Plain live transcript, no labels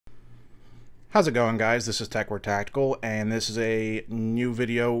How's it going, guys? This is Techware Tactical, and this is a new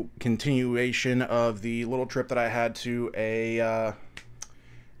video continuation of the little trip that I had to a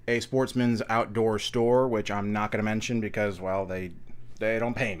Sportsman's Outdoor store, which I'm not going to mention because, well, they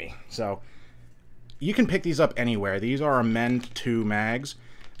don't pay me. So you can pick these up anywhere. These are amend to mags.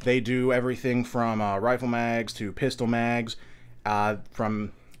 They do everything from rifle mags to pistol mags,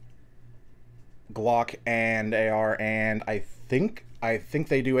 from Glock and AR, and I think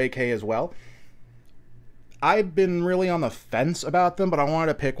they do AK as well. I've been really on the fence about them, but I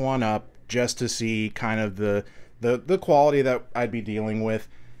wanted to pick one up just to see kind of the quality that I'd be dealing with.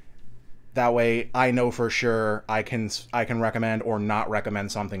 That way I know for sure I can recommend or not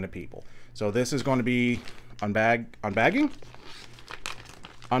recommend something to people. So this is going to be unbagging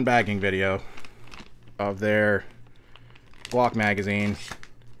video of their Glock magazine.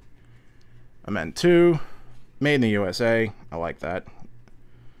 Amend 2, made in the USA. I like that.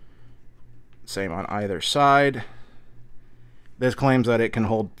 Same on either side. This claims that it can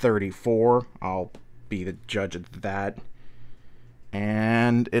hold 34. I'll be the judge of that.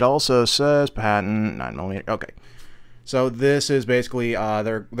 And it also says patent 9mm. Okay, so this is basically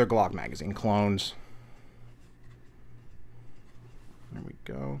their Glock magazine clones. There we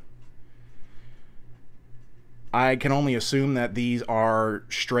go. I can only assume that these are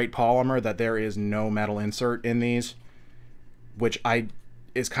straight polymer, that there is no metal insert in these, which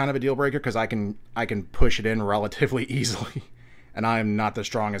is kind of a deal breaker because I can push it in relatively easily, and I am not the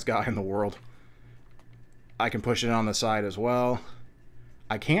strongest guy in the world. I can push it in on the side as well.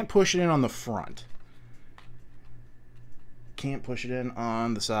 I can't push it in on the front. Can't push it in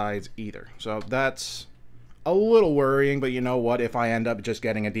on the sides either. So that's a little worrying, but you know what? If I end up just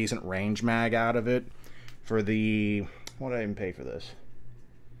getting a decent range mag out of it for the... What did I even pay for this?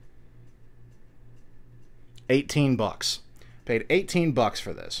 18 bucks. Paid 18 bucks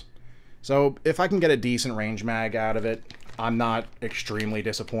for this. So if I can get a decent range mag out of it, I'm not extremely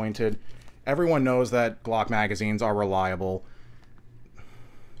disappointed. Everyone knows that Glock magazines are reliable.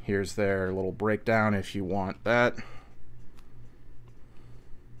 Here's their little breakdown if you want that.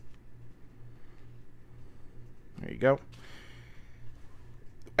 There you go.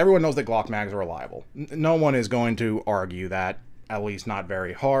 Everyone knows that Glock mags are reliable. No one is going to argue that, at least not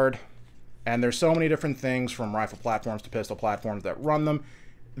very hard. And there's so many different things, from rifle platforms to pistol platforms, that run them.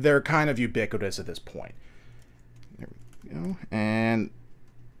 They're kind of ubiquitous at this point. There we go. And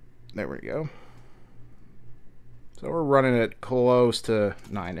there we go. So we're running it close to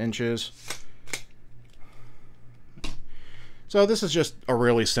 9 inches. So this is just a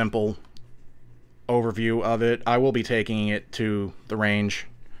really simple overview of it. I will be taking it to the range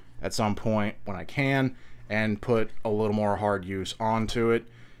at some point when I can and put a little more hard use onto it.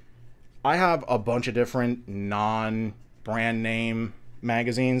 I have a bunch of different non-brand name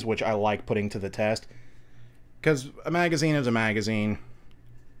magazines, which I like putting to the test, because a magazine is a magazine,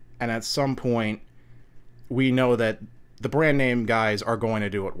 and at some point we know that the brand name guys are going to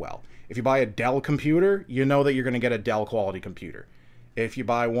do it well. If you buy a Dell computer, you know that you're going to get a Dell quality computer. If you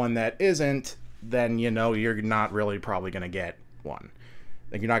buy one that isn't, then you know you're not really probably going to get one.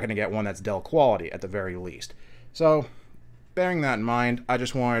 Like, you're not going to get one that's Dell quality at the very least. So bearing that in mind, I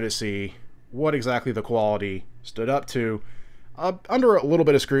just wanted to see what exactly the quality stood up to under a little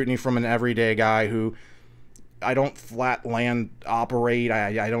bit of scrutiny from an everyday guy who... I don't flat land operate,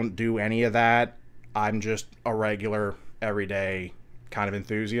 I don't do any of that. I'm just a regular, everyday kind of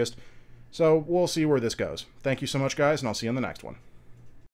enthusiast. So we'll see where this goes. Thank you so much, guys, and I'll see you in the next one.